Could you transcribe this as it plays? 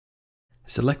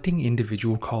Selecting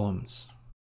individual columns.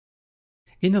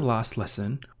 In the last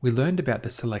lesson, we learned about the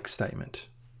select statement.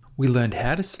 We learned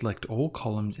how to select all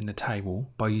columns in a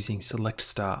table by using select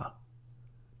star.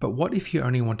 But what if you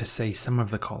only want to see some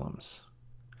of the columns?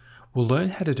 We'll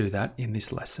learn how to do that in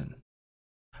this lesson.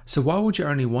 So why would you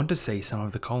only want to see some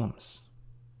of the columns?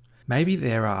 Maybe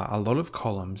there are a lot of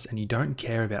columns and you don't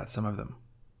care about some of them.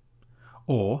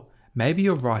 Or maybe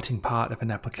you're writing part of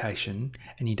an application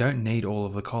and you don't need all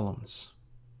of the columns.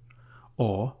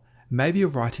 Or maybe you're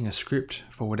writing a script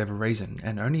for whatever reason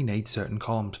and only need certain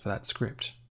columns for that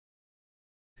script.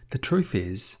 The truth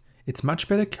is, it's much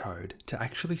better code to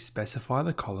actually specify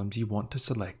the columns you want to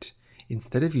select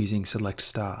instead of using select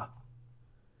star.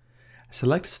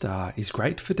 Select star is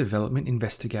great for development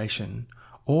investigation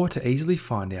or to easily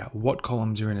find out what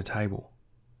columns are in a table.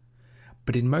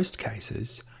 But in most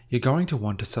cases, you're going to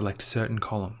want to select certain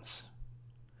columns.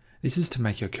 This is to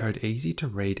make your code easy to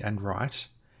read and write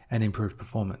and improve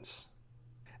performance.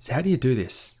 So how do you do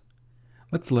this?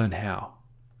 Let's learn how.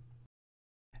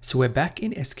 So we're back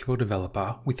in SQL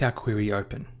Developer with our query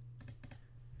open.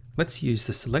 Let's use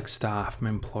the select star from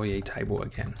employee table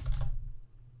again.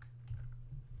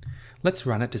 Let's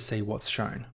run it to see what's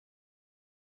shown.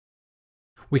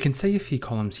 We can see a few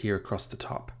columns here across the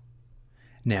top.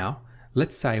 Now,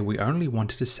 let's say we only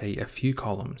wanted to see a few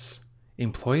columns: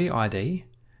 employee ID,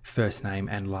 first name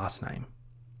and last name.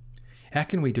 How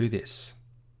can we do this?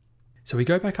 So we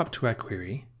go back up to our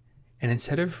query, and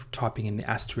instead of typing in the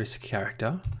asterisk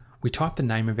character, we type the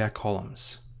name of our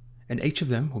columns, and each of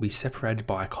them will be separated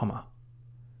by a comma.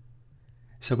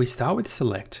 So we start with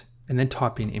select and then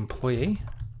type in employee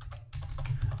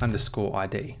underscore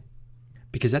ID,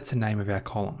 because that's the name of our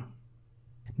column.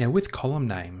 Now with column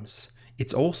names,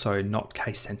 it's also not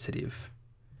case sensitive.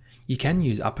 You can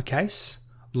use uppercase,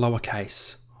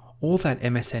 lowercase, or that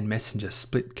MSN Messenger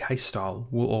split case style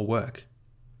will all work.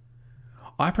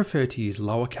 I prefer to use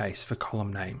lowercase for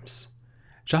column names,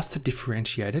 just to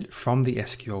differentiate it from the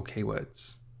SQL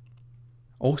keywords.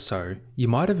 Also, you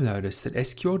might have noticed that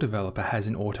SQL Developer has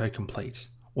an autocomplete,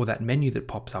 or that menu that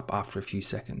pops up after a few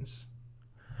seconds.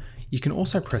 You can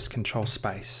also press Ctrl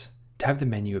space to have the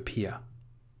menu appear,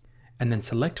 and then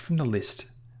select from the list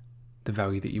the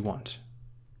value that you want.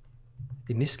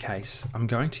 In this case, I'm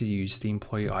going to use the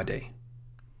employee ID.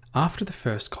 After the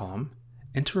first column,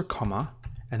 enter a comma,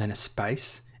 and then a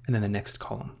space, and then the next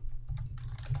column.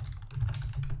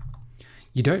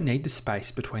 You don't need the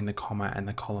space between the comma and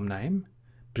the column name,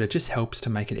 but it just helps to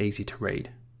make it easy to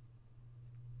read.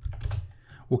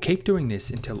 We'll keep doing this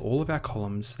until all of our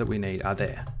columns that we need are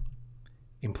there: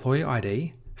 employee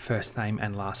ID, first name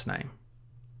and last name.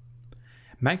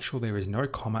 Make sure there is no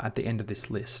comma at the end of this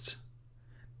list.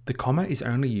 The comma is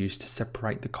only used to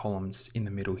separate the columns in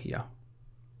the middle here.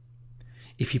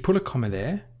 If you put a comma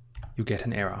there, you'll get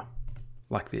an error,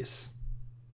 like this.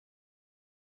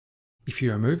 If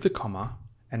you remove the comma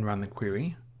and run the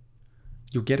query,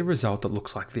 you'll get a result that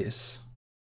looks like this.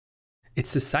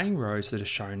 It's the same rows that are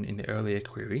shown in the earlier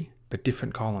query, but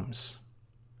different columns.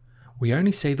 We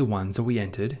only see the ones that we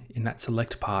entered in that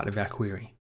select part of our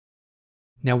query.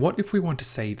 Now what if we want to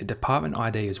see the department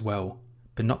ID as well,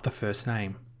 but not the first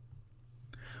name?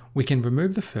 We can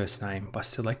remove the first name by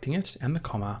selecting it and the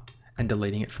comma and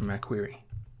deleting it from our query,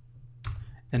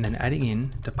 and then adding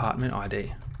in department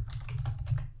ID.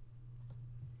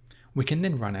 We can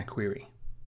then run our query.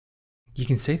 You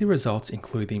can see the results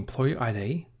include the employee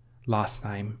ID, last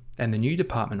name, and the new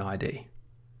department ID.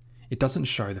 It doesn't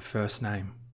show the first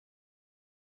name.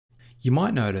 You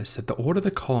might notice that the order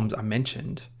the columns are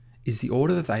mentioned is the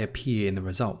order that they appear in the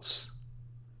results.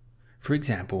 For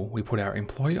example, we put our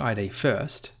employee ID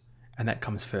first, and that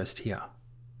comes first here.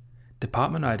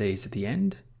 Department ID is at the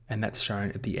end, and that's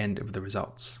shown at the end of the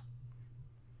results.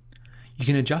 You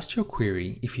can adjust your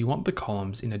query if you want the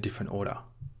columns in a different order.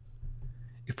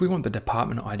 If we want the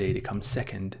department ID to come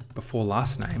second before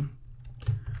last name,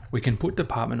 we can put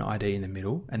department ID in the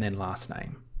middle and then last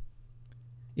name.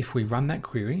 If we run that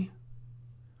query,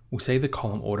 we'll see the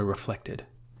column order reflected,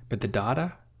 but the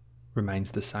data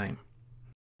remains the same.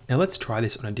 Now let's try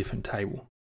this on a different table.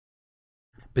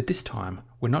 But this time,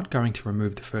 we're not going to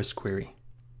remove the first query.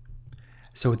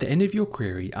 So at the end of your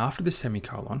query, after the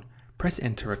semicolon, press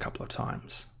enter a couple of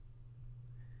times.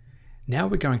 Now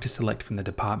we're going to select from the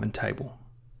department table.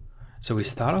 So we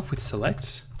start off with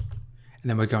select, and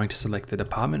then we're going to select the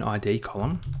department ID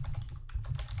column,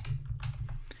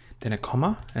 then a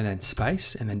comma, and then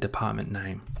space, and then department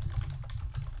name.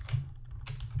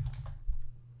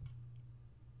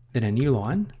 Then a new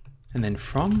line, and then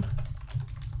from,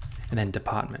 and then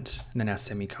department, and then our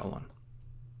semicolon.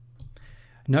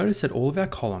 Notice that all of our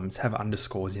columns have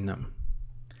underscores in them.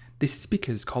 This is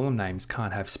because column names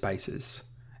can't have spaces,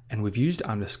 and we've used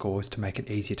underscores to make it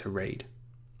easier to read.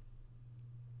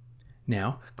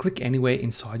 Now, click anywhere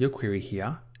inside your query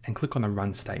here and click on the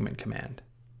Run Statement command.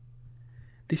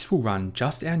 This will run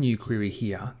just our new query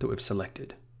here that we've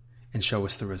selected and show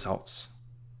us the results.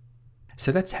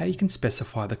 So that's how you can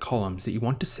specify the columns that you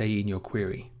want to see in your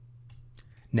query.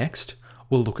 Next,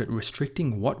 we'll look at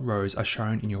restricting what rows are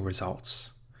shown in your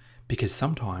results, because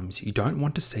sometimes you don't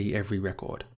want to see every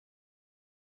record.